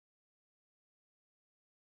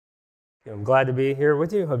I'm glad to be here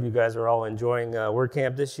with you. Hope you guys are all enjoying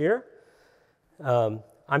WordCamp this year.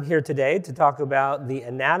 I'm here today to talk about the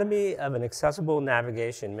anatomy of an accessible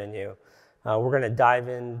navigation menu. We're going to dive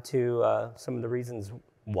into some of the reasons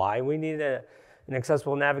why we need an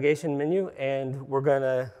accessible navigation menu, and we're going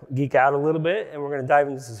to geek out a little bit, and we're going to dive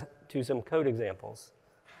into some code examples.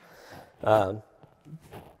 Like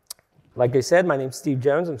I said, my name's Steve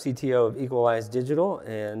Jones. I'm CTO of Equalize Digital,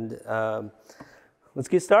 and let's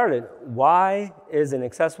get started. Why is an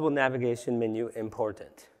accessible navigation menu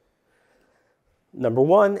important? Number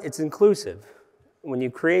one, it's inclusive. When you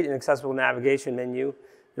create an accessible navigation menu,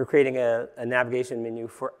 you're creating a navigation menu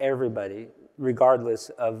for everybody, regardless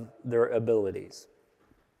of their abilities.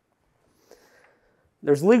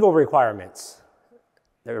 There's legal requirements.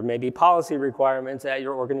 There may be policy requirements at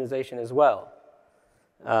your organization as well.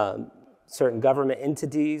 Certain government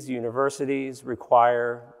entities, universities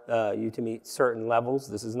require you to meet certain levels.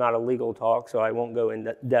 This is not a legal talk, so I won't go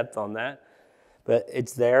in depth on that. But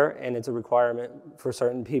it's there, and it's a requirement for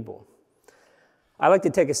certain people. I like to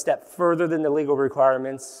take a step further than the legal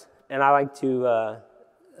requirements, and I like to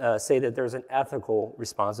say that there's an ethical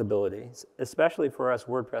responsibility, especially for us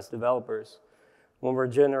WordPress developers. When we're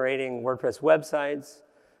generating WordPress websites,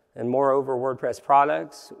 and moreover, WordPress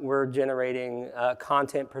products, we're generating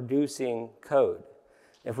content-producing code.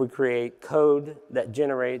 If we create code that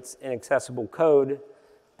generates inaccessible code,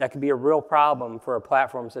 that could be a real problem for a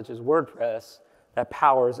platform such as WordPress that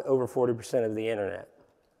powers over 40% of the internet.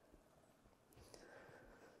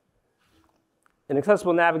 An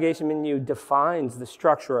accessible navigation menu defines the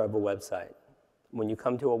structure of a website. When you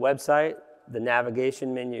come to a website, the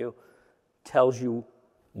navigation menu tells you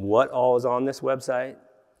what all is on this website,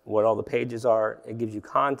 what all the pages are. It gives you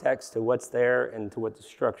context to what's there and to what the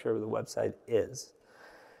structure of the website is.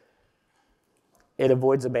 It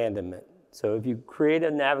avoids abandonment. So if you create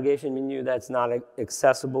a navigation menu that's not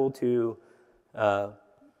accessible to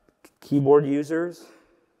keyboard users,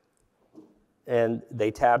 and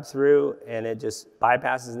they tab through and it just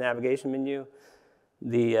bypasses the navigation menu,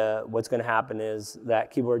 what's going to happen is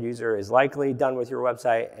that keyboard user is likely done with your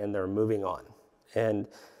website and they're moving on. And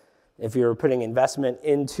if you're putting investment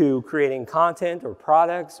into creating content or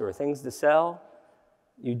products or things to sell,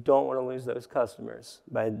 you don't want to lose those customers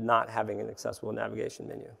by not having an accessible navigation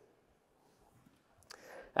menu.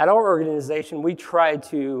 At our organization, we try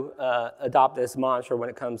to adopt this mantra when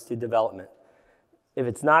it comes to development. If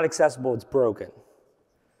it's not accessible, it's broken.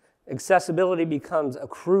 Accessibility becomes a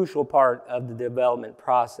crucial part of the development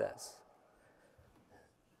process.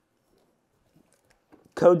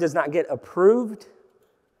 Code does not get approved,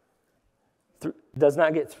 does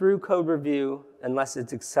not get through code review unless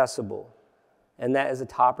it's accessible. And that is a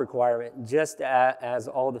top requirement, just as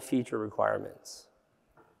all the feature requirements.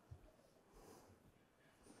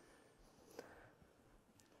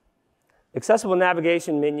 Accessible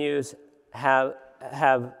navigation menus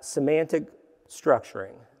have semantic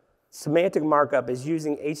structuring. Semantic markup is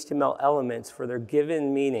using HTML elements for their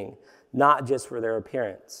given meaning, not just for their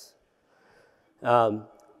appearance.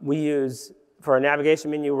 For a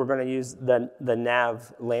navigation menu, we're going to use the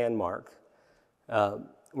nav landmark. We're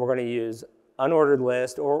going to use unordered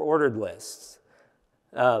list or ordered lists.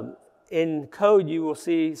 In code, you will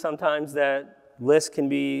see sometimes that lists can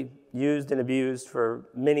be used and abused for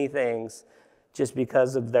many things just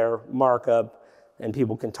because of their markup, and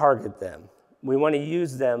people can target them. We want to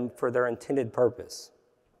use them for their intended purpose.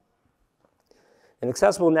 An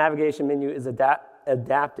accessible navigation menu is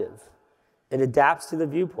adaptive. It adapts to the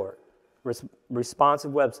viewport.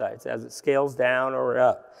 Responsive websites, as it scales down or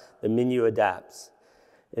up, the menu adapts.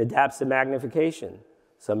 It adapts to magnification.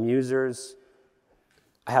 Some users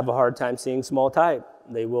have a hard time seeing small type.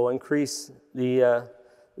 They will increase the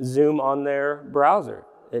zoom on their browser.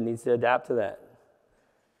 It needs to adapt to that.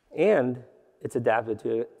 And it's adapted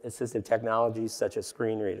to assistive technologies such as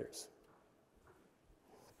screen readers.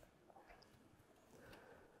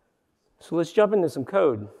 So let's jump into some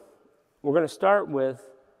code. We're going to start with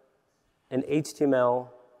an HTML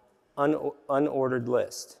unordered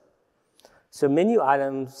list. So menu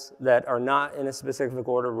items that are not in a specific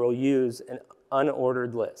order will use an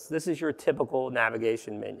unordered list. This is your typical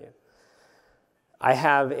navigation menu. I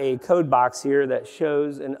have a code box here that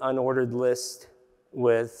shows an unordered list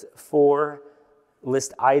with 4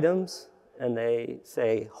 list items, and they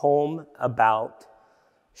say home, about,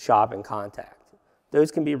 shop, and contact.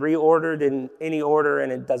 Those can be reordered in any order,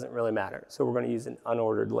 and it doesn't really matter. So we're going to use an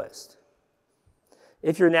unordered list.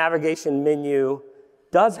 If your navigation menu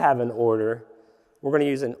does have an order, we're going to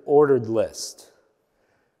use an ordered list.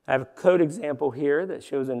 I have a code example here that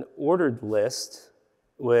shows an ordered list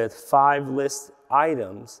with 5 list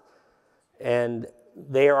items and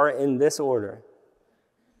they are in this order.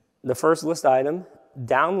 The first list item,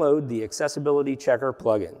 download the Accessibility Checker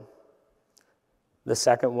plugin. The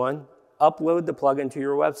second one, upload the plugin to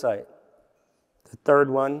your website. The third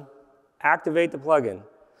one, activate the plugin.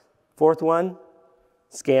 Fourth one,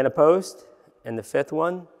 scan a post. And the fifth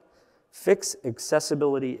one, fix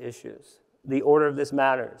accessibility issues. The order of this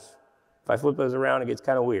matters. If I flip those around, it gets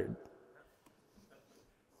kind of weird.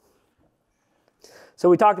 So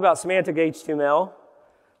we talked about semantic HTML.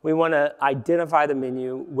 We want to identify the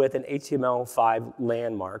menu with an HTML5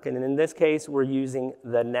 landmark. And in this case, we're using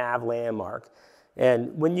the nav landmark.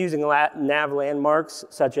 And when using nav landmarks,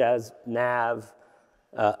 such as nav,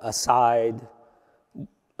 aside,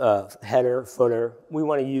 header, footer, we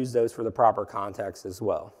want to use those for the proper context as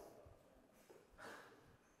well.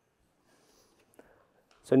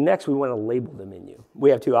 So next, we want to label the menu. We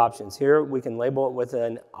have two options here. We can label it with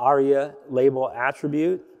an ARIA label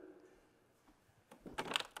attribute,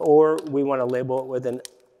 or we want to label it with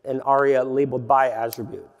an ARIA labeled by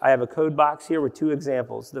attribute. I have a code box here with two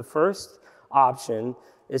examples. The first option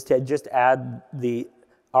is to just add the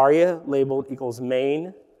ARIA labeled equals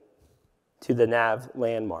main to the nav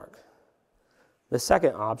landmark. The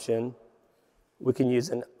second option, we can use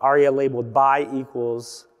an ARIA labeled by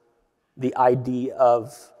equals the ID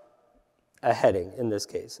of a heading in this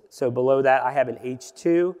case. So below that, I have an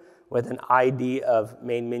H2 with an ID of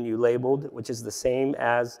main menu labeled, which is the same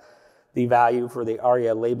as the value for the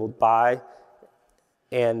ARIA labeled by,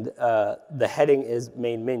 and the heading is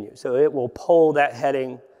main menu. So it will pull that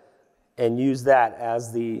heading and use that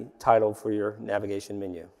as the title for your navigation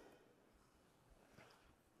menu.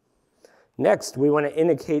 Next, we want to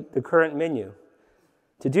indicate the current menu.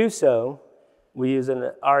 To do so, we use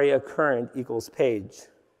an ARIA current equals page.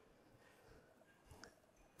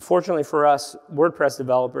 Fortunately for us WordPress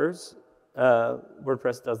developers,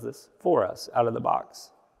 WordPress does this for us out of the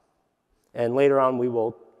box. And later on, we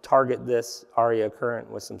will target this ARIA current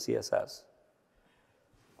with some CSS.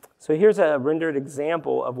 So here's a rendered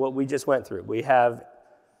example of what we just went through. We have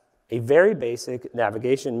a very basic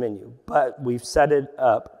navigation menu, but we've set it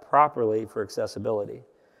up properly for accessibility.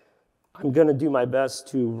 I'm going to do my best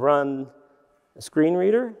to run a screen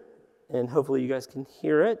reader, and hopefully you guys can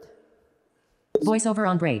hear it. Voiceover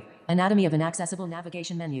on Braid. Anatomy of an accessible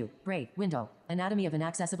navigation menu. Braid. Window. Anatomy of an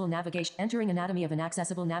accessible navigation. Entering anatomy of an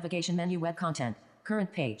accessible navigation menu. Web content.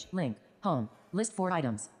 Current page. Link. Home. List 4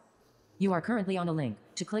 items. You are currently on a link.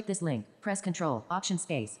 To click this link, press Control, Option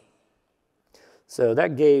Space. So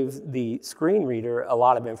that gave the screen reader a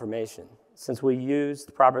lot of information. Since we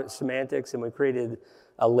used proper semantics and we created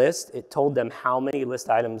a list, it told them how many list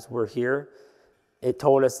items were here. It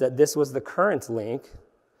told us that this was the current link,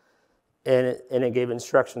 and it gave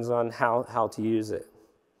instructions on how to use it.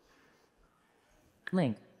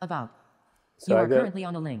 Link. About. So you are currently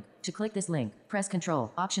on a link. To click this link, press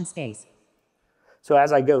Control, Option Space. So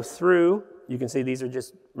as I go through, you can see these are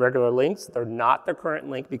just regular links. They're not the current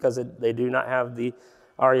link because they do not have the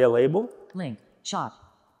ARIA label. Link. Shop.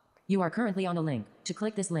 You are currently on a link. To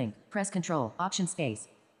click this link, press Control, Option Space.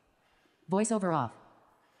 Voiceover off.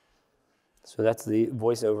 So that's the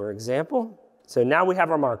voiceover example. So now we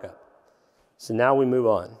have our markup. So now we move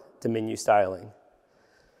on to menu styling.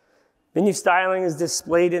 Menu styling is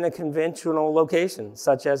displayed in a conventional location,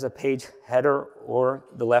 such as a page header or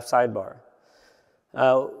the left sidebar.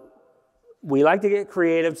 We like to get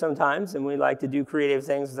creative sometimes, and we like to do creative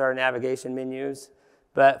things with our navigation menus.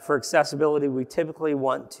 But for accessibility, we typically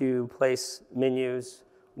want to place menus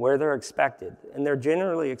where they're expected. And they're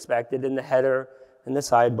generally expected in the header, in the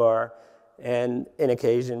sidebar, and in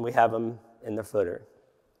occasion we have them in the footer.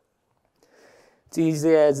 It's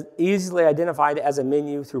easily identified as a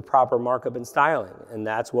menu through proper markup and styling, and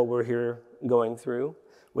that's what we're here going through.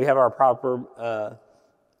 We have our proper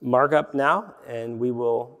markup now, and we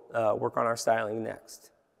will work on our styling next.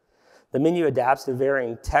 The menu adapts to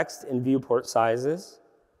varying text and viewport sizes,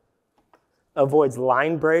 avoids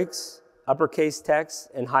line breaks, uppercase text,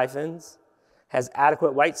 and hyphens, has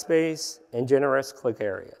adequate white space, and generous click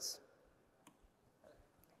areas.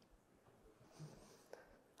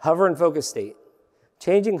 Hover and focus state.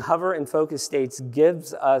 Changing hover and focus states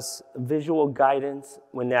gives us visual guidance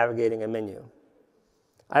when navigating a menu.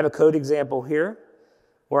 I have a code example here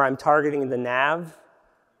where I'm targeting the nav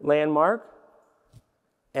landmark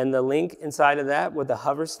and the link inside of that with a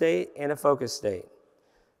hover state and a focus state.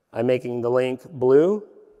 I'm making the link blue,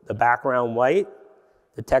 the background white,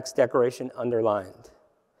 the text decoration underlined.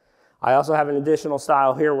 I also have an additional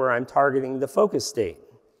style here where I'm targeting the focus state,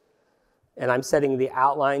 and I'm setting the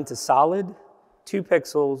outline to solid, 2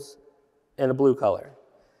 pixels, and a blue color.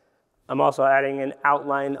 I'm also adding an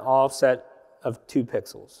outline offset of 2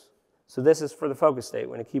 pixels. So this is for the focus state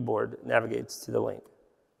when a keyboard navigates to the link.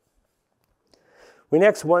 We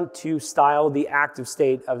next want to style the active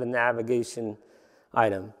state of the navigation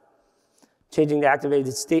item. Changing the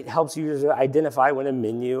activated state helps users identify when a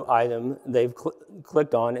menu item they've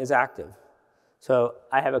clicked on is active. So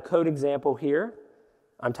I have a code example here.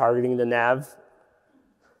 I'm targeting the nav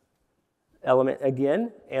element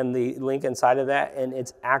again and the link inside of that and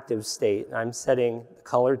its active state. I'm setting the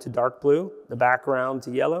color to dark blue, the background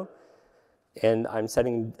to yellow, and I'm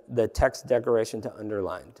setting the text decoration to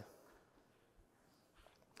underlined.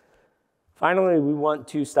 Finally, we want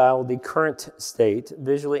to style the current state,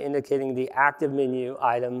 visually indicating the active menu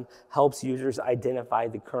item helps users identify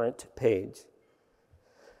the current page.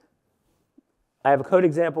 I have a code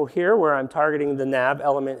example here where I'm targeting the nav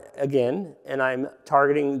element again, and I'm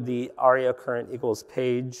targeting the aria current equals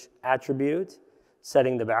page attribute,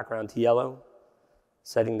 setting the background to yellow,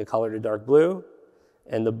 setting the color to dark blue,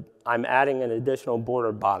 and I'm adding an additional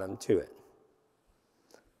border bottom to it.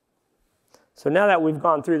 So now that we've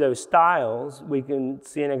gone through those styles, we can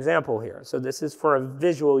see an example here. So this is for a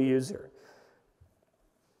visual user.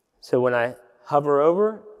 So when I hover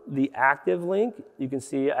over the active link, you can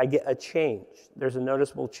see I get a change. There's a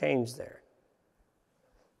noticeable change there.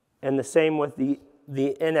 And the same with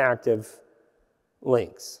the inactive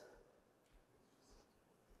links.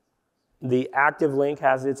 The active link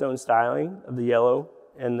has its own styling of the yellow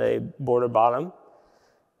and the border bottom.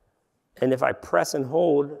 And if I press and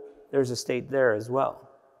hold, there's a state there as well.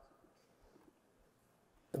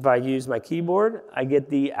 If I use my keyboard, I get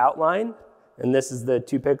the outline, and this is the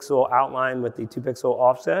 2-pixel outline with the 2-pixel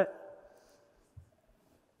offset.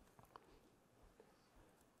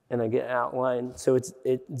 And I get outline, so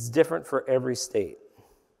it's different for every state.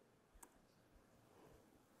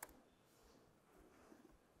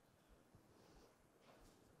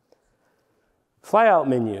 Flyout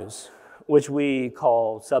menus, which we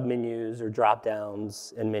call submenus or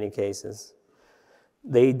drop-downs in many cases.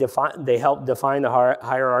 They help define the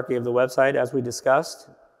hierarchy of the website, as we discussed.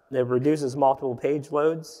 It reduces multiple page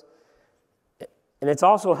loads. And it's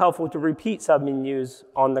also helpful to repeat submenus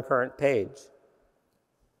on the current page.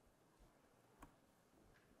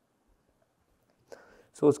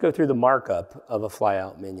 So let's go through the markup of a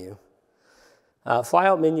flyout menu.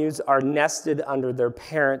 Flyout menus are nested under their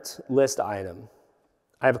parent list item.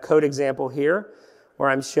 I have a code example here where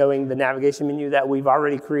I'm showing the navigation menu that we've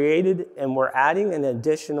already created, and we're adding an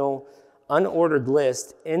additional unordered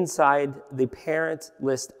list inside the parent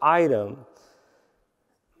list item.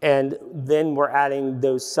 And then we're adding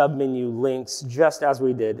those submenu links just as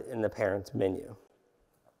we did in the parent menu.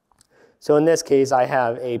 So in this case, I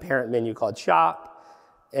have a parent menu called Shop,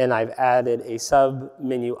 and I've added a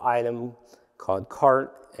submenu item called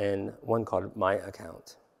Cart and one called My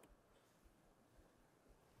Account.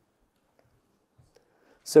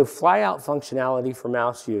 So flyout functionality for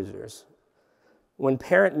mouse users. When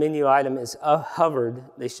parent menu item is hovered,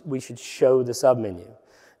 we should show the submenu.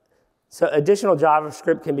 So additional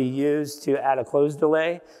JavaScript can be used to add a close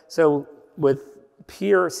delay. So with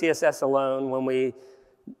pure CSS alone, when we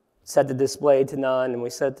set the display to none and we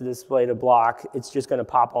set the display to block, it's just going to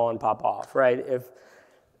pop on, pop off, right?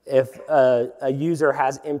 If a user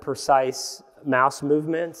has imprecise mouse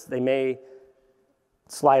movements, they may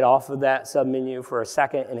slide off of that submenu for a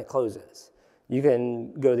second and it closes. You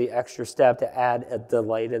can go the extra step to add a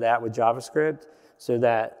delay to that with JavaScript so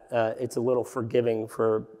that it's a little forgiving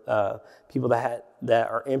for people that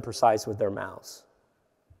are imprecise with their mouse.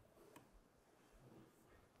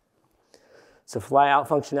 So flyout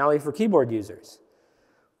functionality for keyboard users.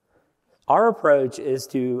 Our approach is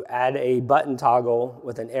to add a button toggle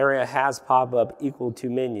with an area has pop-up equal to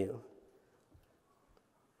menu.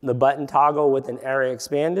 The button toggle with an area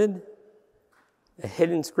expanded, a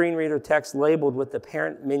hidden screen reader text labeled with the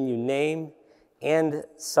parent menu name, and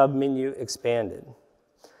submenu expanded.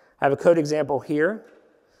 I have a code example here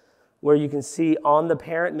where you can see on the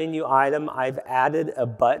parent menu item, I've added a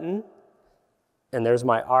button, and there's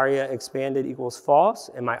my aria expanded equals false,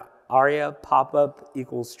 and my aria pop-up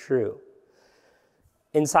equals true.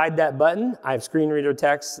 Inside that button, I have screen reader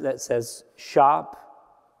text that says Shop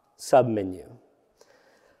submenu.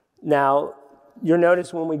 Now, you'll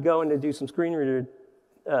notice when we go in to do some screen reader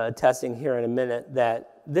testing here in a minute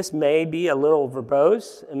that this may be a little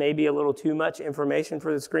verbose. It may be a little too much information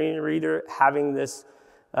for the screen reader having this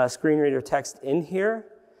screen reader text in here.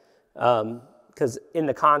 Because in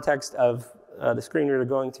the context of the screen reader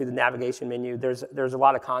going through the navigation menu, there's a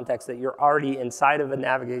lot of context that you're already inside of a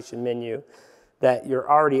navigation menu, that you're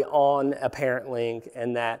already on a parent link,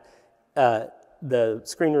 and that the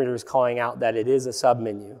screen reader is calling out that it is a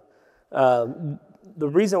submenu. The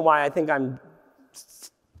reason why I think I'm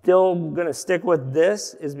still going to stick with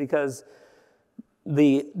this is because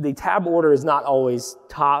the tab order is not always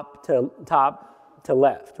top to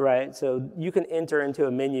left, right? So you can enter into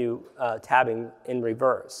a menu tabbing in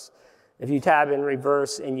reverse. If you tab in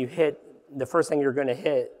reverse and you hit, the first thing you're going to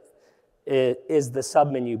hit is the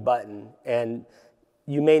submenu button. And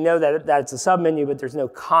you may know that it's a submenu, but there's no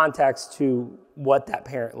context to what that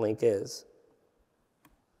parent link is.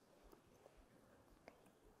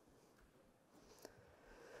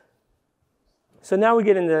 So now we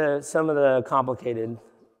get into some of the complicated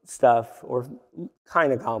stuff, or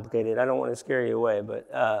kind of complicated. I don't want to scare you away,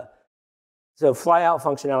 but so fly-out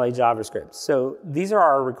functionality JavaScript. So these are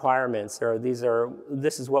our requirements, or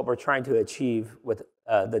this is what we're trying to achieve with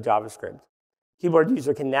the JavaScript. Keyboard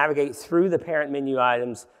user can navigate through the parent menu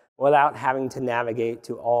items without having to navigate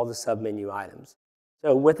to all the submenu items.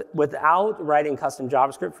 So without writing custom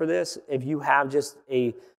JavaScript for this, if you have just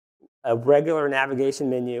a regular navigation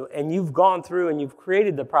menu and you've gone through and you've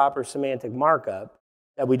created the proper semantic markup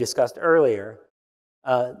that we discussed earlier,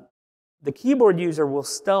 the keyboard user will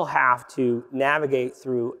still have to navigate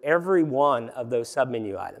through every one of those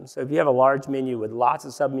submenu items. So if you have a large menu with lots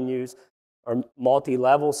of submenus or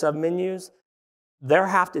multi-level submenus, they'll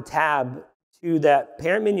have to tab to that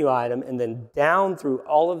parent menu item and then down through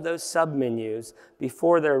all of those submenus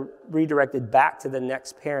before they're redirected back to the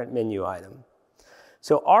next parent menu item.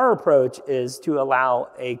 So our approach is to allow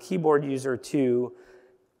a keyboard user to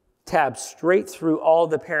tab straight through all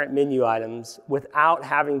the parent menu items without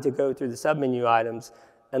having to go through the submenu items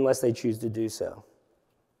unless they choose to do so.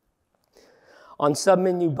 On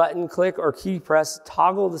submenu button click or key press,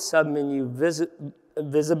 toggle the submenu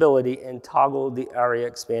visibility and toggle the ARIA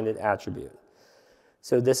expanded attribute.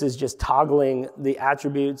 So this is just toggling the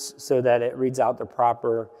attributes so that it reads out the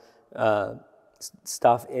proper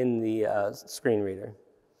stuff in the screen reader.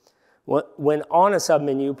 When on a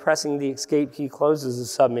submenu, pressing the escape key closes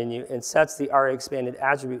the submenu and sets the ARIA expanded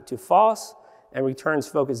attribute to false and returns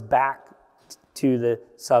focus back to the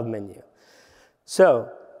submenu. So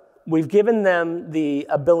we've given them the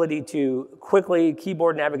ability to quickly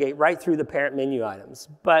keyboard navigate right through the parent menu items.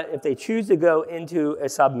 But if they choose to go into a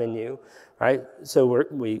submenu, right? So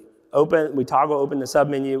we toggle open the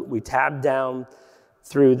submenu, we tab down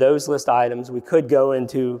through those list items. We could go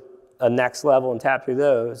into a next level and tap through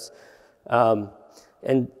those.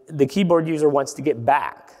 And the keyboard user wants to get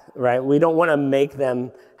back, right? We don't want to make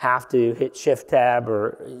them have to hit Shift Tab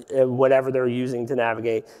or whatever they're using to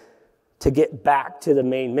navigate to get back to the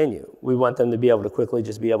main menu. We want them to be able to quickly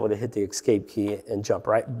just be able to hit the escape key and jump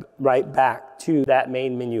right back to that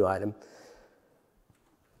main menu item.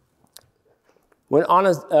 When on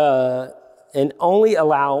and only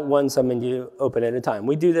allow one submenu open at a time.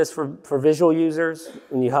 We do this for visual users.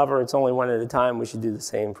 When you hover, it's only one at a time. We should do the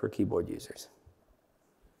same for keyboard users.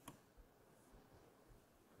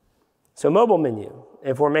 So mobile menu.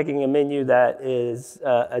 If we're making a menu that is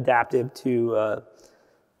adaptive to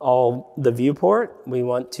all the viewport, we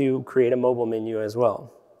want to create a mobile menu as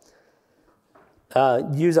well.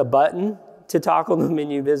 Use a button to toggle the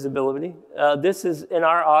menu visibility. This is in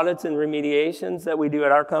our audits and remediations that we do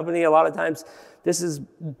at our company. A lot of times, this is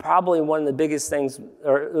probably one of the biggest things,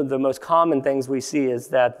 or the most common things we see, is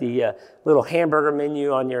that the little hamburger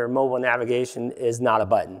menu on your mobile navigation is not a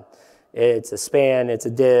button. It's a span, it's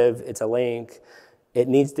a div, it's a link. It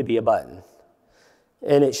needs to be a button.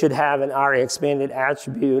 And it should have an ARIA expanded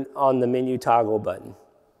attribute on the menu toggle button.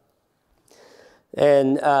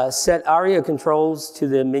 And set ARIA controls to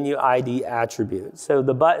the menu ID attribute. So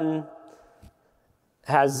the button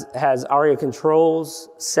has ARIA controls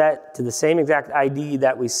set to the same exact ID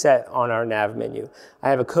that we set on our nav menu. I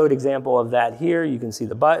have a code example of that here. You can see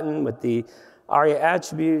the button with the ARIA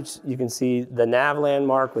attributes. You can see the nav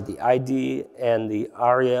landmark with the ID and the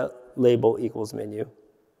ARIA label equals menu.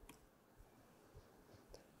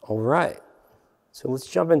 All right, so let's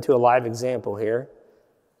jump into a live example here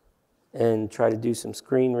and try to do some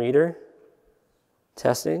screen reader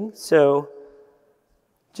testing. So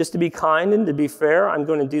just to be kind and to be fair, I'm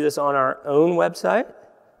going to do this on our own website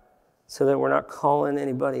so that we're not calling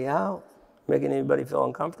anybody out, making anybody feel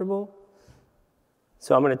uncomfortable.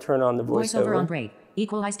 So I'm going to turn on the voiceover. Voiceover on break.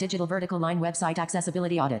 Equalize Digital vertical line website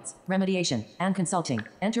accessibility audits, remediation, and consulting.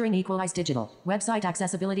 Entering Equalize Digital. Website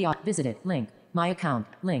accessibility audit. Visited. Link. My account.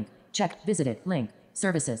 Link. Check. Visited. Link.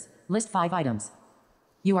 Services. List 5 items.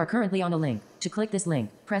 You are currently on a link. To click this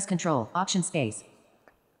link, press Control, Option Space.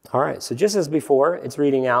 All right, so just as before, it's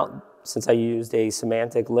reading out, since I used a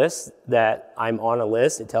semantic list, that I'm on a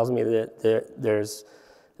list. It tells me that there's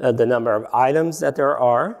the number of items that there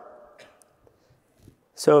are.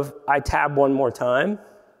 So if I tab one more time,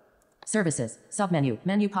 Services, submenu,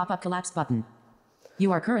 menu pop-up collapsed button.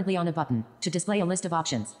 You are currently on a button. To display a list of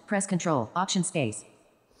options, press Control, Option Space.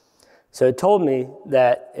 so it told me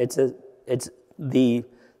that it's the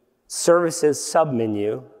services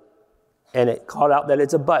submenu, and it called out that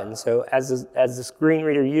it's a button. So as the screen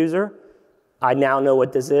reader user, I now know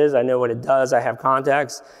what this is. I know what it does. I have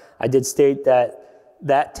context. I did state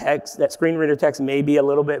that text, that screen reader text may be a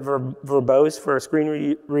little bit verbose for a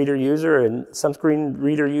screen reader user, and some screen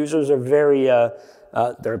reader users are very,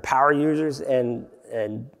 they're power users, and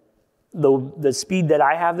the speed that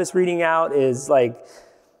I have this reading out is like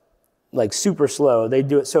super slow. They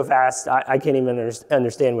do it so fast, I can't even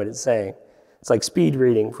understand what it's saying. It's like speed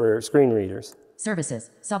reading for screen readers.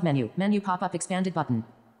 Services, submenu, menu pop-up expanded button.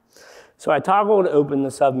 So I toggle to open the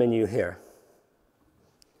submenu here.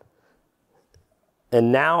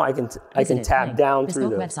 And now I can tap link. down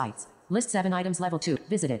Bespoke through those. websites. List 7 items level 2.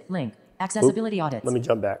 Visited. Link. Accessibility audits. Let me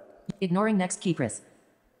jump back. Ignoring next key press.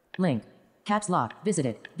 Link. Caps lock.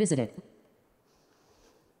 Visited. Visited.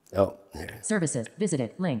 Oh, there. Services.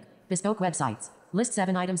 Visited. Link. Bespoke websites. List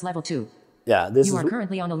 7 items level 2. Yeah, You are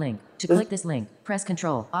currently on a link. To click this link, press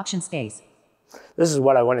Control, Option Space. This is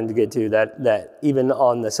what I wanted to get to, that even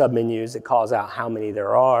on the submenus, it calls out how many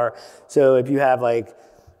there are. So if you have like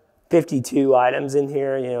 52 items in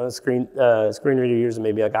here, you know, screen reader users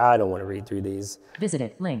may be like, I don't want to read through these.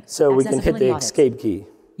 Visited. Link. So we can hit the audits. escape key.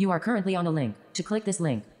 You are currently on a link. To click this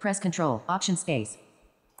link, press Control, Option Space.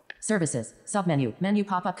 Services, submenu, menu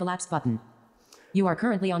pop-up collapse button. You are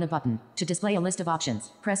currently on a button. To display a list of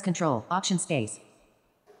options, press Control, Option Space.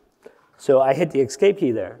 So I hit the escape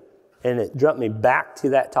key there, and it jumped me back to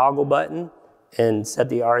that toggle button and set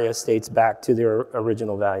the ARIA states back to their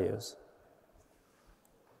original values.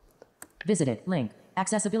 Visited. Link.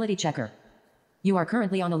 Accessibility checker. You are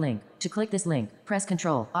currently on a link. To click this link, press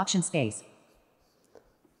Control, Option Space.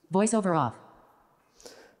 Voiceover off.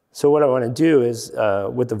 So what I want to do is,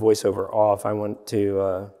 with the voiceover off, I want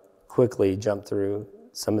to quickly jump through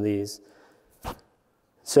some of these.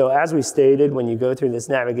 So as we stated, when you go through this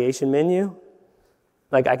navigation menu,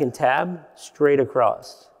 like I can tab straight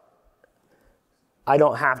across. I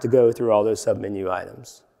don't have to go through all those submenu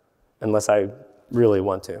items unless I really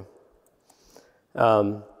want to.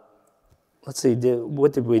 Let's see,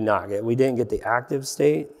 what did we not get? We didn't get the active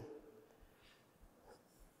state.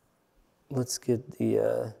 Let's get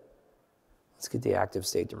the active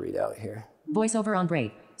state to read out here. Voiceover on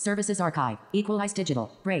Braid. Services archive. Equalize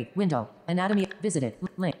digital. Braid. Window. Anatomy. Visited.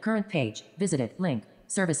 Link. Current page. Visited. Link.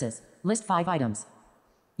 Services. List 5 items.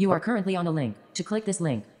 You are currently on a link. To click this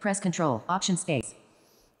link, press Control, Option Space.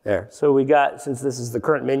 There. So we got, since this is the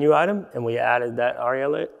current menu item, and we added that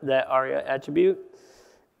ARIA attribute,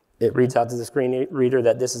 it reads out to the screen reader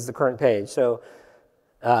that this is the current page. So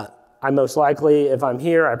I most likely, if I'm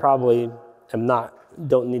here, I probably am not,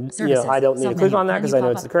 don't need, Services, I don't need to click on that because I know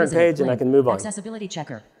it's the current page and I can move on. Accessibility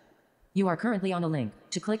checker. You are currently on a link.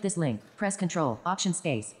 To click this link, press Control, Option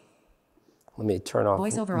Space. Let me turn off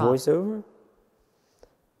voiceover.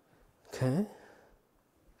 Okay.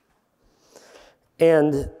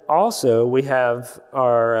 And also we have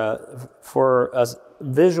our, for us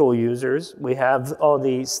visual users, we have all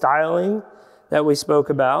the styling that we spoke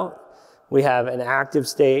about. We have an active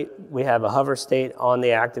state. We have a hover state on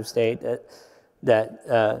the active state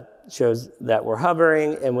that shows that we're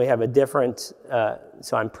hovering, and we have a different,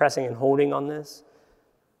 so I'm pressing and holding on this,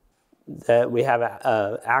 that we have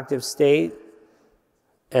an active state,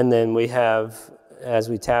 and then we have, as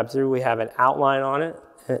we tab through, we have an outline on it,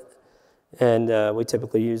 and we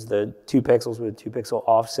typically use the 2 pixels with a 2 pixel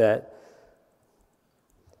offset.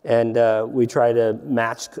 And we try to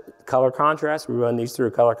match color contrast. We run these through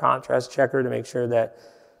a color contrast checker to make sure that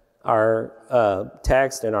our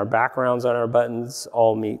text and our backgrounds on our buttons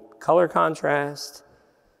all meet color contrast.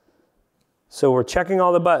 So we're checking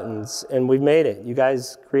all the buttons, and we've made it. You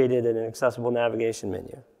guys created an accessible navigation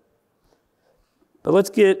menu. But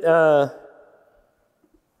let's get real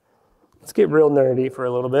nerdy for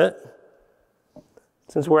a little bit.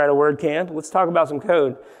 Since we're at a word camp, let's talk about some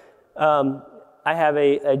code. I have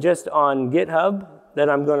a just on GitHub that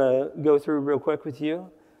I'm going to go through real quick with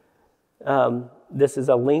you. This is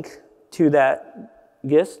a link to that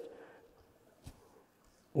gist.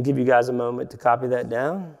 I'll give you guys a moment to copy that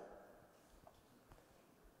down.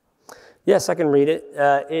 Yes, I can read it.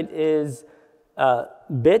 It is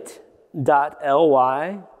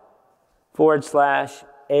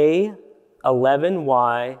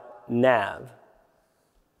bit.ly/A11Y nav.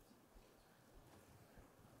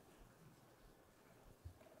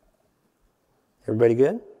 Everybody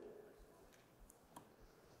good?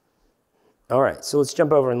 All right, so let's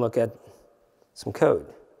jump over and look at some code.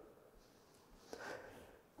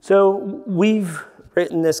 So we've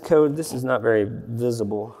written this code. This is not very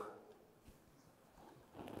visible.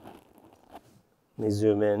 Let me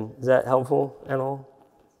zoom in. Is that helpful at all?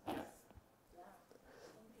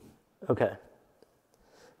 Okay.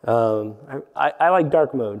 I like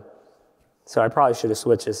dark mode, so I probably should have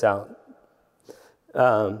switched this out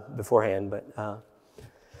beforehand. But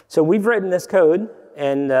so we've written this code,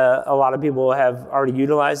 and a lot of people have already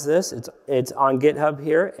utilized this. It's on GitHub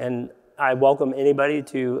here, and I welcome anybody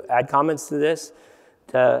to add comments to this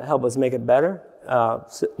to help us make it better.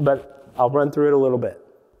 But I'll run through it a little bit.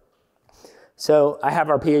 So I have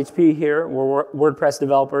our PHP here. We're WordPress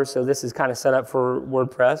developers, so this is kind of set up for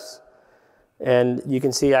WordPress. And you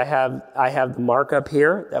can see I have the markup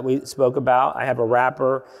here that we spoke about. I have a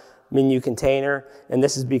wrapper, menu container, and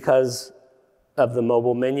this is because of the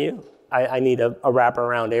mobile menu. I need a wrapper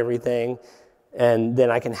around everything, and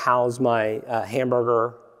then I can house my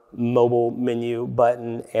hamburger mobile menu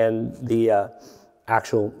button and the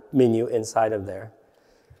actual menu inside of there.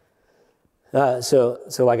 So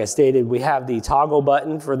like I stated, we have the toggle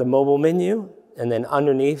button for the mobile menu, and then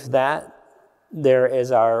underneath that, there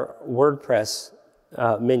is our WordPress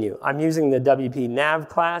menu. I'm using the WP Nav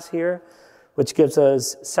class here, which gives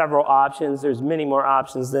us several options. There's many more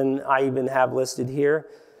options than I even have listed here.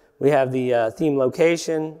 We have the theme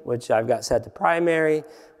location, which I've got set to primary.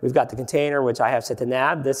 We've got the container, which I have set to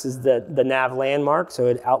nav. This is the nav landmark, so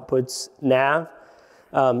it outputs nav.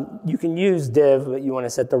 You can use div, but you want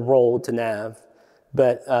to set the role to nav.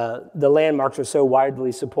 But the landmarks are so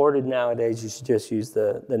widely supported nowadays, you should just use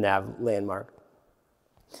the nav landmark.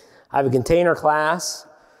 I have a container class,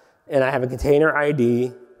 and I have a container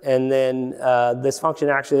ID, and then this function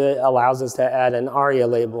actually allows us to add an ARIA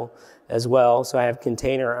label as well. So I have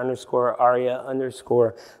container underscore ARIA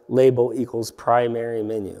underscore label equals primary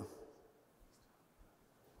menu.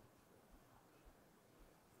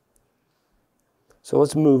 So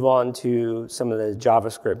let's move on to some of the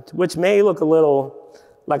JavaScript, which may look a little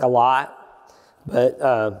like a lot, but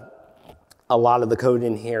a lot of the code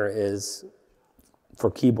in here is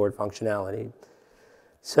for keyboard functionality.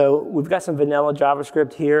 So we've got some vanilla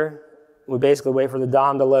JavaScript here. We basically wait for the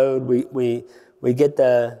DOM to load. We get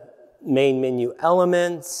the main menu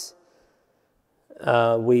elements.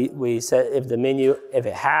 We set if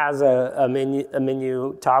it has a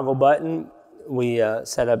menu toggle button, we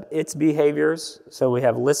set up its behaviors. So we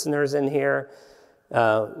have listeners in here.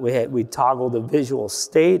 We toggle the visual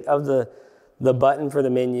state of the button for the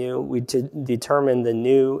menu. We determine the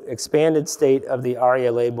new expanded state of the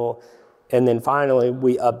ARIA label. And then finally,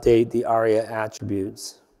 we update the ARIA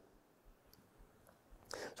attributes.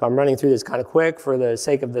 So I'm running through this kind of quick for the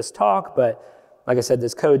sake of this talk, but like I said,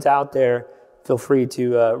 this code's out there. Feel free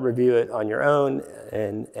to review it on your own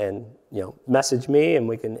and message me and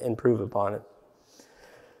we can improve upon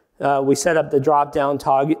it. We set up the drop-down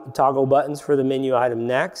toggle buttons for the menu item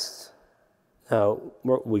next.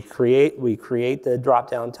 We create the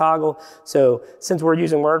drop-down toggle. So since we're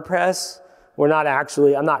using WordPress,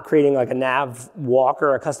 I'm not creating like a nav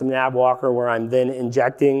walker, a custom nav walker where I'm then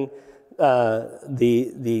injecting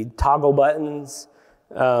the toggle buttons.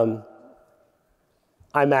 I'm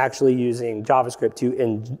actually using JavaScript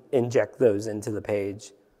to inject those into the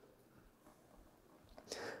page.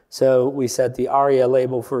 So we set the ARIA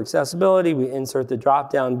label for accessibility. We insert the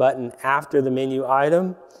drop-down button after the menu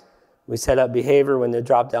item. We set up behavior when the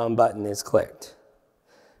drop-down button is clicked.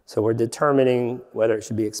 So we're determining whether it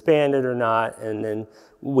should be expanded or not, and then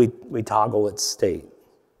we toggle its state.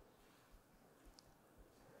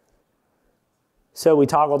 So we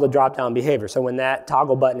toggle the drop-down behavior. So when that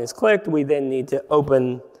toggle button is clicked, we then need to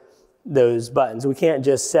open those buttons. We can't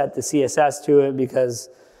just set the CSS to it because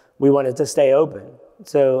we want it to stay open.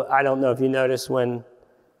 So I don't know if you notice when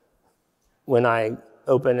I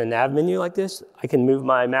open a nav menu like this, I can move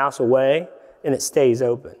my mouse away and it stays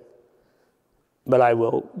open. But I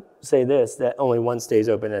will say this, that only one stays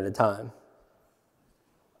open at a time.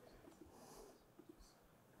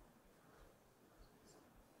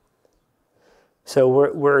 So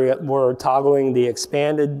we're toggling the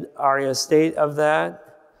expanded ARIA state of that.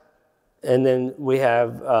 And then we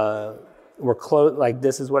have, like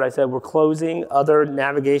this is what I said, we're closing other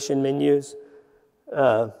navigation menus.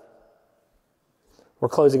 We're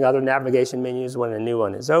closing other navigation menus when a new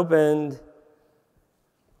one is opened.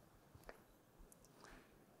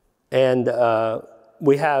 And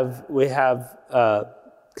we have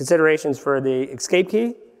considerations for the escape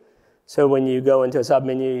key. So when you go into a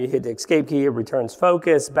submenu, you hit the escape key, it returns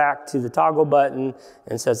focus back to the toggle button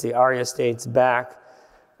and sets the ARIA states back.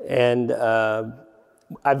 And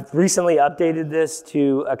I've recently updated this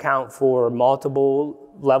to account for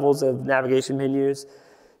multiple levels of navigation menus.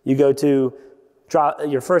 You go to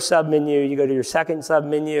your first submenu, you go to your second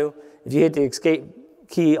submenu. If you hit the escape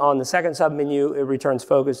key on the second submenu, it returns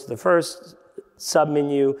focus to the first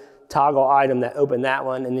submenu, toggle item that opened that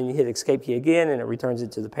one, and then you hit escape key again and it returns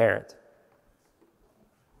it to the parent.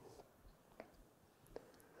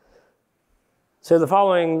 So the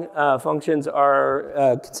following functions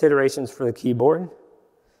are considerations for the keyboard.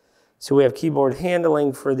 So we have keyboard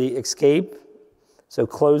handling for the escape. So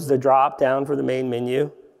close the drop down for the main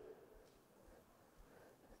menu.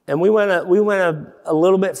 And we went a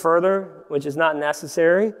little bit further, which is not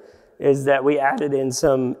necessary, is that we added in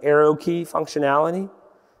some arrow key functionality.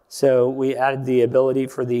 So we added the ability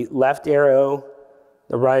for the left arrow,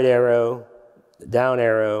 the right arrow, the down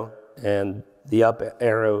arrow, and the up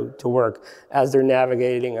arrow to work as they're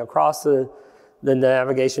navigating across the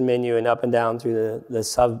navigation menu and up and down through the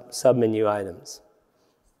sub-menu items.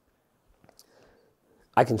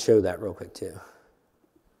 I can show that real quick too.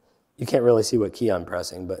 You can't really see what key I'm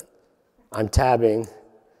pressing, but I'm tabbing.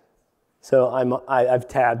 So I've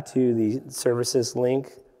tabbed to the services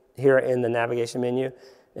link here in the navigation menu,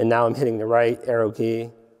 and now I'm hitting the right arrow key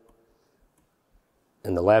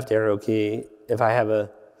and the left arrow key. If I have a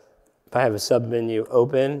submenu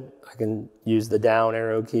open, I can use the down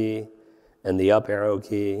arrow key and the up arrow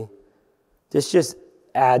key. This just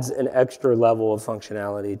adds an extra level of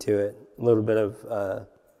functionality to it, a little bit of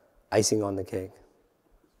icing on the cake.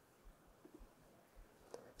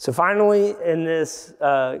 So finally, in this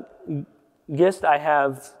gist, I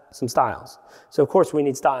have some styles. So of course, we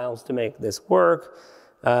need styles to make this work.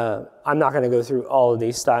 I'm not going to go through all of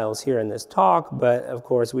these styles here in this talk, but of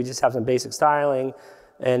course, we just have some basic styling.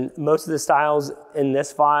 And most of the styles in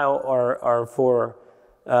this file are for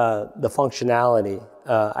the functionality.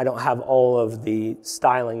 I don't have all of the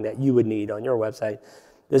styling that you would need on your website.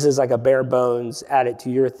 This is like a bare bones, add it to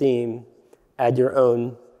your theme, add your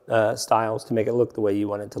own styles to make it look the way you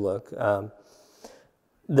want it to look.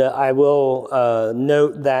 I will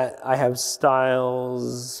note that I have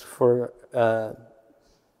styles for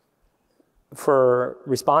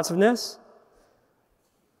responsiveness,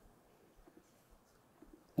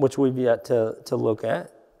 which we've yet to look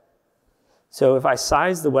at. So if I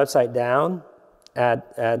size the website down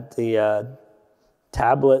at the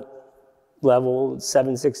tablet level,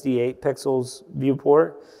 768 pixels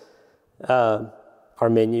viewport, our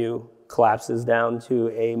menu collapses down to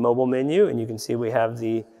a mobile menu, and you can see we have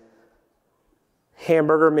the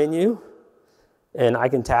hamburger menu, and I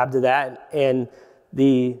can tab to that. And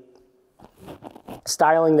the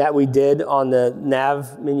styling that we did on the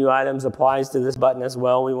nav menu items applies to this button as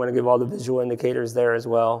well. We want to give all the visual indicators there as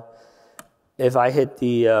well. If I hit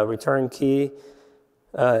the return key,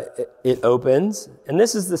 it opens. And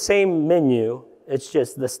this is the same menu. It's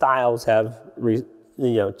just the styles have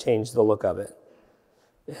changed the look of it.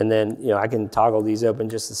 And then I can toggle these open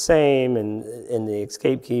just the same, and the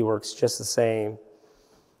escape key works just the same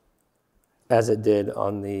as it did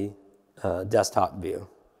on the desktop view.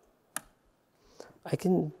 I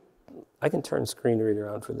can turn screen reader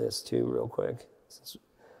on for this too real quick,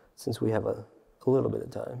 since we have a little bit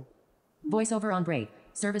of time. Voiceover on Braid.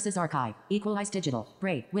 Services archive. Equalize digital.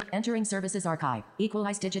 Braid. With entering services archive.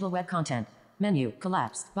 Equalize digital web content. Menu.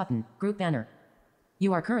 Collapse. Button. Group banner.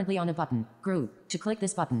 You are currently on a button. Group. To click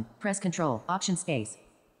this button, press Control, Option Space.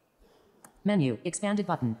 Menu. Expanded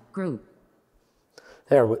button. Group.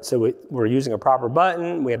 There. So we're using a proper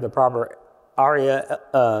button. We have the proper ARIA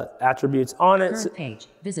attributes on it. Current page.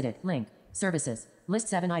 Visited. Link. Services. List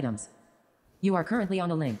 7 items. You are currently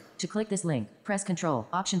on a link. To click this link, press Control,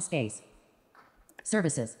 Option Space.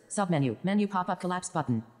 Services. Submenu. Menu pop-up collapse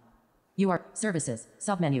button. You are services.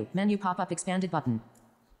 Submenu. Menu pop-up expanded button.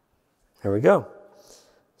 There we go.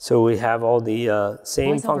 So we have all the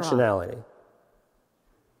same Voiceover functionality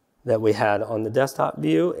that we had on the desktop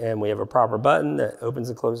view, and we have a proper button that opens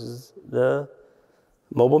and closes the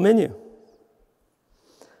mobile menu.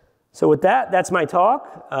 So with that, that's my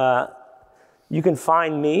talk. You can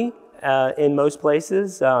find me in most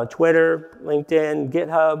places, Twitter, LinkedIn,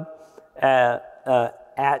 GitHub,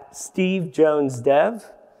 at Steve Jones Dev.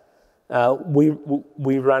 We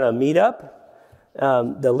run a meetup.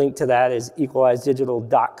 The link to that is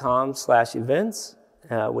equalizedigital.com/events.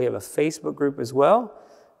 We have a Facebook group as well.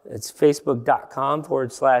 It's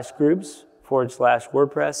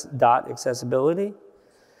facebook.com/groups/WordPress.accessibility.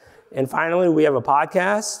 And finally, we have a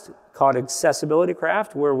podcast called Accessibility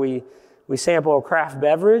Craft, where we sample a craft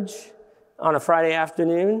beverage on a Friday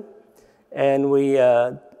afternoon, and we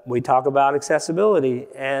talk about accessibility,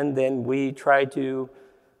 and then we try to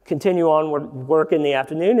continue on work in the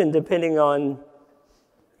afternoon, and depending on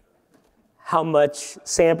how much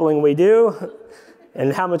sampling we do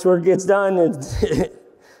and how much work gets done,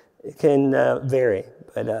 it can vary.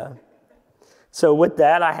 But so with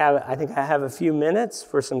that, I think I have a few minutes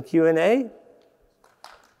for some Q&A.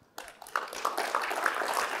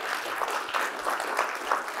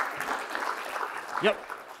 Yep.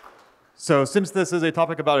 So since this is a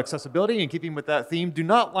topic about accessibility, and keeping with that theme, do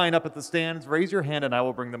not line up at the stands. Raise your hand and I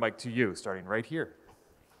will bring the mic to you, starting right here.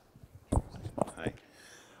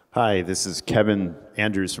 Hi, this is Kevin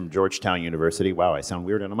Andrews from Georgetown University. Wow, I sound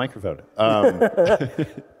weird on a microphone.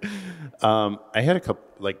 I had a couple,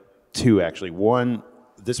 two actually. One,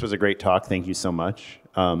 this was a great talk. Thank you so much.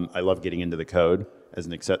 I love getting into the code as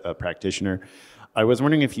a practitioner. I was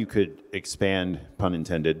wondering if you could expand, pun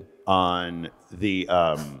intended, on the,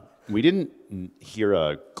 we didn't hear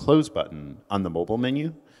a close button on the mobile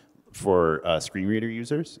menu for screen reader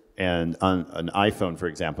users. And on an iPhone, for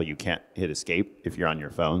example, you can't hit escape if you're on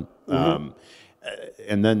your phone. Mm-hmm.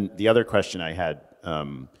 And then the other question I had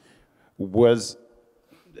was,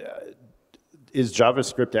 is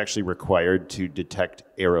JavaScript actually required to detect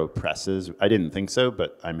arrow presses? I didn't think so,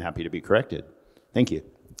 but I'm happy to be corrected. Thank you.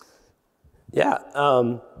 Yeah,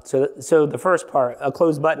 so the first part, a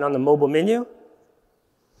close button on the mobile menu.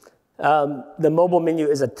 The mobile menu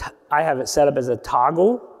is I have it set up as a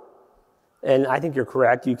toggle, and I think you're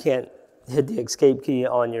correct. You can't hit the escape key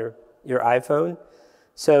on your iPhone.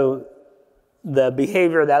 So the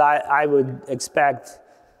behavior that I would expect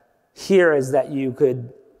here is that you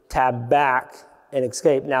could tab back and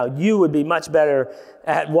escape. Now, you would be much better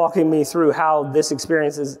at walking me through how this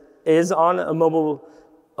experience is on a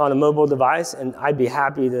mobile device, and I'd be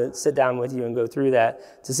happy to sit down with you and go through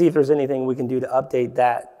that to see if there's anything we can do to update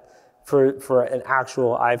that for an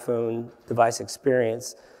actual iPhone device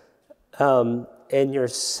experience. And your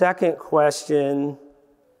second question,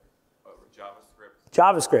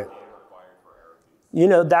 JavaScript. You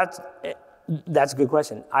know, that's a good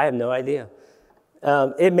question. I have no idea.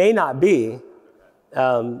 It may not be.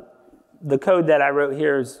 The code that I wrote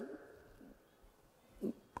here is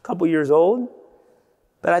a couple years old,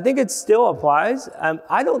 but I think it still applies.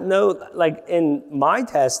 I don't know, like in my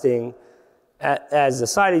testing, as a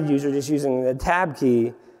sighted user just using the tab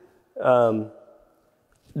key, the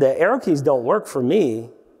arrow keys don't work for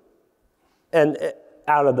me and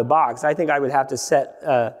out of the box. I think I would have to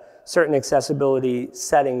set certain accessibility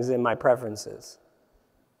settings in my preferences.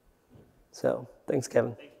 So, thanks,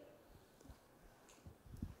 Kevin.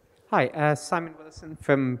 Hi, Simon Willison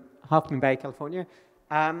from Half Moon Bay, California.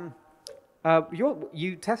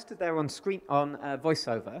 You tested there on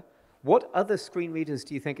VoiceOver. What other screen readers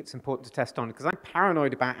do you think it's important to test on? Because I'm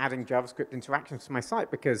paranoid about adding JavaScript interactions to my site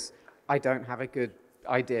because I don't have a good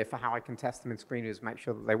idea for how I can test them in screen readers and make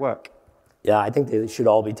sure that they work. Yeah, I think they should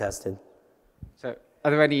all be tested. So, are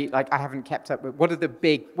there any, I haven't kept up with, what are the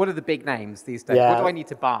big names these days? Yeah. What do I need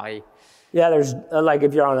to buy? Yeah, there's,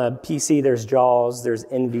 if you're on a PC, there's JAWS, there's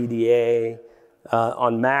NVDA.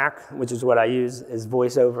 On Mac, which is what I use, is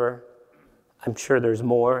VoiceOver. I'm sure there's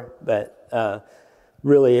more, but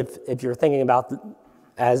really, if you're thinking about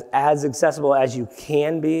as accessible as you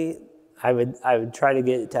can be, I would try to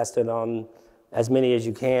get it tested on as many as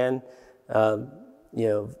you can.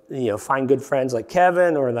 Find good friends like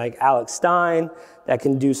Kevin or like Alex Stein that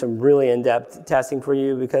can do some really in-depth testing for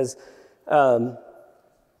you, because our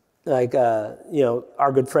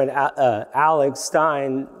good friend Alex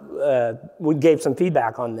Stein gave some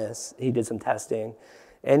feedback on this. He did some testing,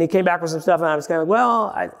 and he came back with some stuff, and I was kind of like,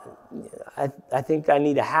 well, I think I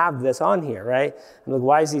need to have this on here, right? I'm like,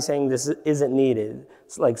 why is he saying this isn't needed?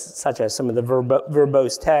 It's like such as some of the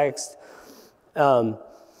verbose text. And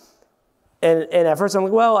at first I'm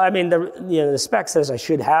like, well, I mean, the spec says I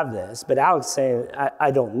should have this, but Alex is saying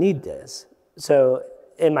I don't need this. So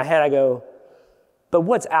in my head I go, but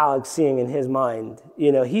what's Alex seeing in his mind?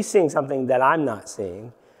 He's seeing something that I'm not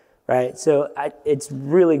seeing, right? So it's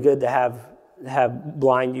really good to have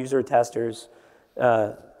blind user testers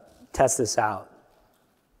test this out.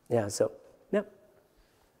 Yeah, so, yeah.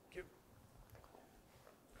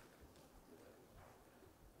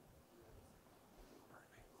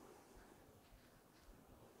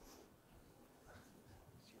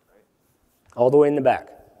 All the way in the back.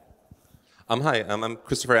 Hi, I'm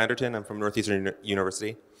Christopher Anderton. I'm from Northeastern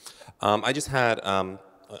University. I just had,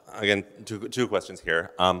 again, two questions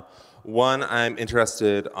here. One, I'm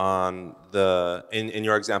interested on in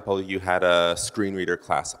your example, you had a screen reader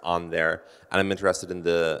class on there, and I'm interested in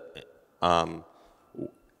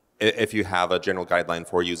if you have a general guideline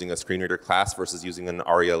for using a screen reader class versus using an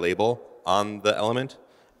ARIA label on the element.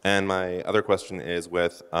 And my other question is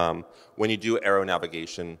with when you do arrow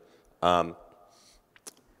navigation,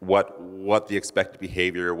 what the expected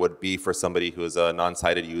behavior would be for somebody who is a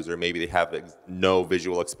non-sighted user. Maybe they have no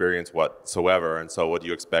visual experience whatsoever, and so what do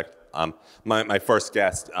you expect? My first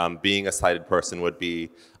guess, being a sighted person, would be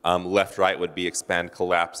left, right would be expand,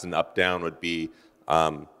 collapse, and up, down would be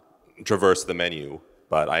traverse the menu.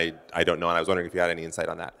 But I don't know, and I was wondering if you had any insight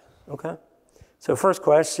on that. Okay. So first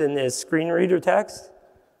question is screen reader text.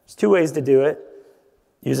 There's two ways to do it.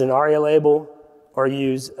 Use an ARIA label or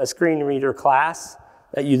use a screen reader class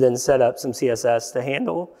that you then set up some CSS to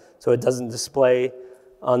handle so it doesn't display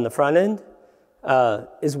on the front end.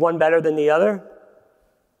 Is one better than the other?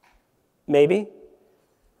 Maybe.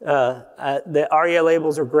 The ARIA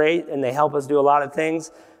labels are great and they help us do a lot of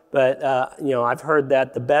things, but I've heard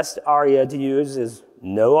that the best ARIA to use is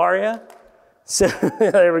no ARIA. So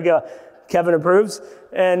there we go. Kevin approves.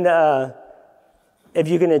 And if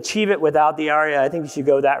you can achieve it without the ARIA, I think you should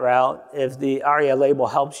go that route. If the ARIA label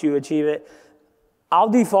helps you achieve it, I'll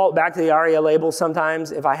default back to the ARIA label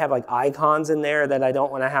sometimes if I have like icons in there that I don't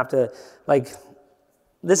want to have to, like,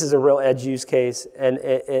 this is a real edge use case, and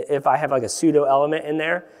if I have like a pseudo element in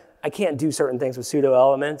there, I can't do certain things with pseudo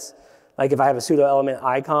elements. Like if I have a pseudo element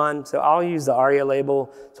icon, so I'll use the ARIA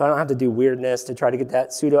label so I don't have to do weirdness to try to get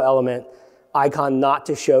that pseudo element icon not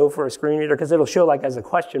to show for a screen reader, because it'll show like as a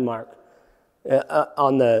question mark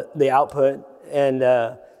on the output. And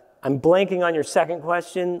I'm blanking on your second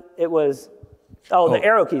question. It was, the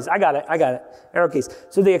arrow keys. I got it. Arrow keys.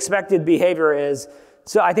 So the expected behavior is,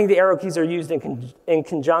 so I think the arrow keys are used in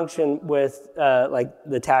conjunction with like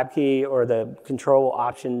the tab key or the control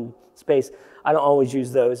option space. I don't always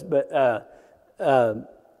use those, but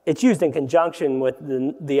it's used in conjunction with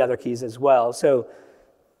the other keys as well. So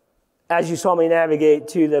as you saw me navigate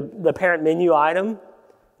to the parent menu item,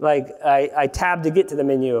 like I tabbed to get to the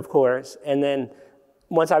menu, of course, and then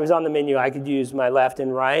once I was on the menu, I could use my left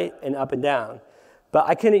and right and up and down. But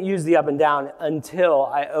I couldn't use the up and down until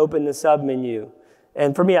I opened the submenu.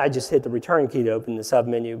 And for me, I just hit the return key to open the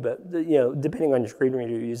submenu. But depending on your screen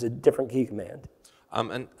reader, you use a different key command.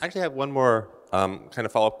 And actually, I have one more kind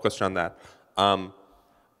of follow-up question on that.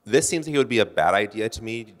 This seems like it would be a bad idea to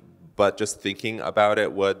me, but just thinking about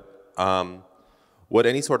it, would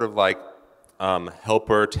any sort of like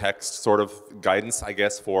helper text sort of guidance, I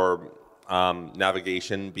guess, for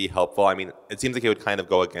navigation be helpful? I mean, it seems like it would kind of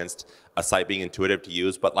go against a site being intuitive to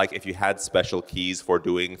use, but like if you had special keys for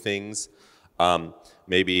doing things,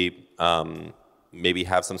 maybe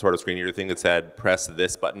have some sort of screen reader thing that said, press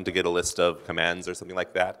this button to get a list of commands or something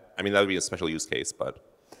like that. I mean, that would be a special use case, but.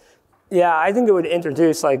 Yeah, I think it would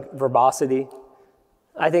introduce like verbosity.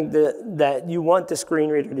 I think that you want the screen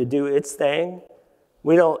reader to do its thing.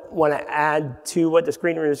 We don't want to add to what the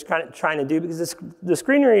screen reader is kind of trying to do, because the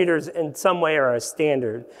screen readers in some way are a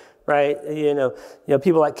standard, right?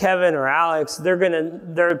 People like Kevin or Alex,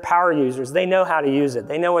 they're power users. They know how to use it.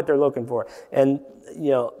 They know what they're looking for, and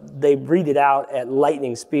they read it out at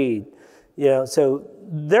lightning speed. So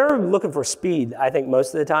they're looking for speed, I think,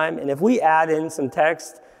 most of the time. And if we add in some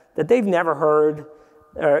text that they've never heard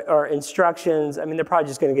or instructions, I mean, they're probably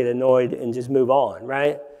just going to get annoyed and just move on,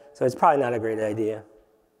 right? So it's probably not a great idea.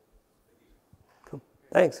 Cool.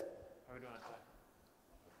 Thanks.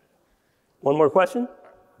 One more question?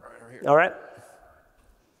 All right.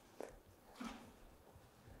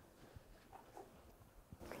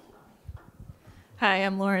 Hi,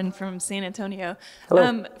 I'm Lauren from San Antonio.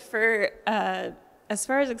 Hello. As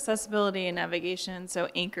far as accessibility and navigation, so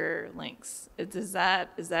anchor links, is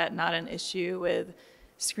that not an issue with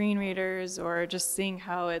screen readers, or just seeing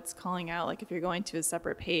how it's calling out, like if you're going to a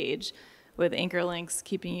separate page with anchor links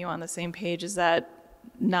keeping you on the same page, is that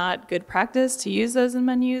not good practice to use those in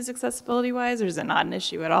menus accessibility wise, or is it not an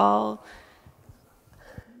issue at all?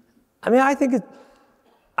 I mean, I think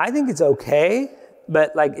it's okay,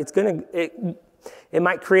 but like it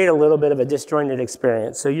might create a little bit of a disjointed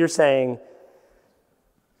experience. So you're saying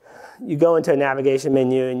you go into a navigation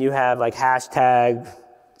menu and you have like hashtag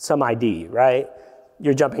some ID, right?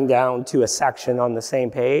 You're jumping down to a section on the same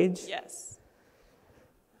page? Yes.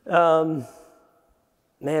 Man,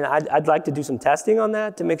 I'd like to do some testing on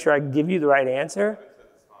that to make sure I can give you the right answer.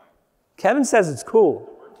 Kevin says it's cool.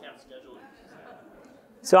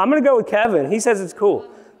 So I'm going to go with Kevin. He says it's cool.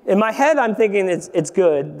 In my head, I'm thinking it's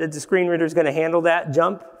good that the screen reader is going to handle that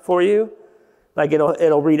jump for you. Like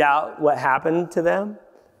it'll read out what happened to them.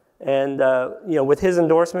 And with his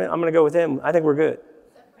endorsement, I'm going to go with him. I think we're good.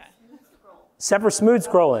 Except for smooth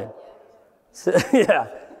scrolling. So, yeah.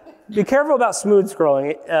 Be careful about smooth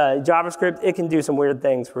scrolling. JavaScript, it can do some weird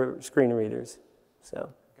things for screen readers.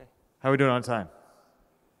 So. How are we doing on time?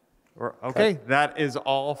 Okay, that is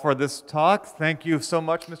all for this talk. Thank you so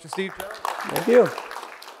much, Mr. Steve Jones. Thank you.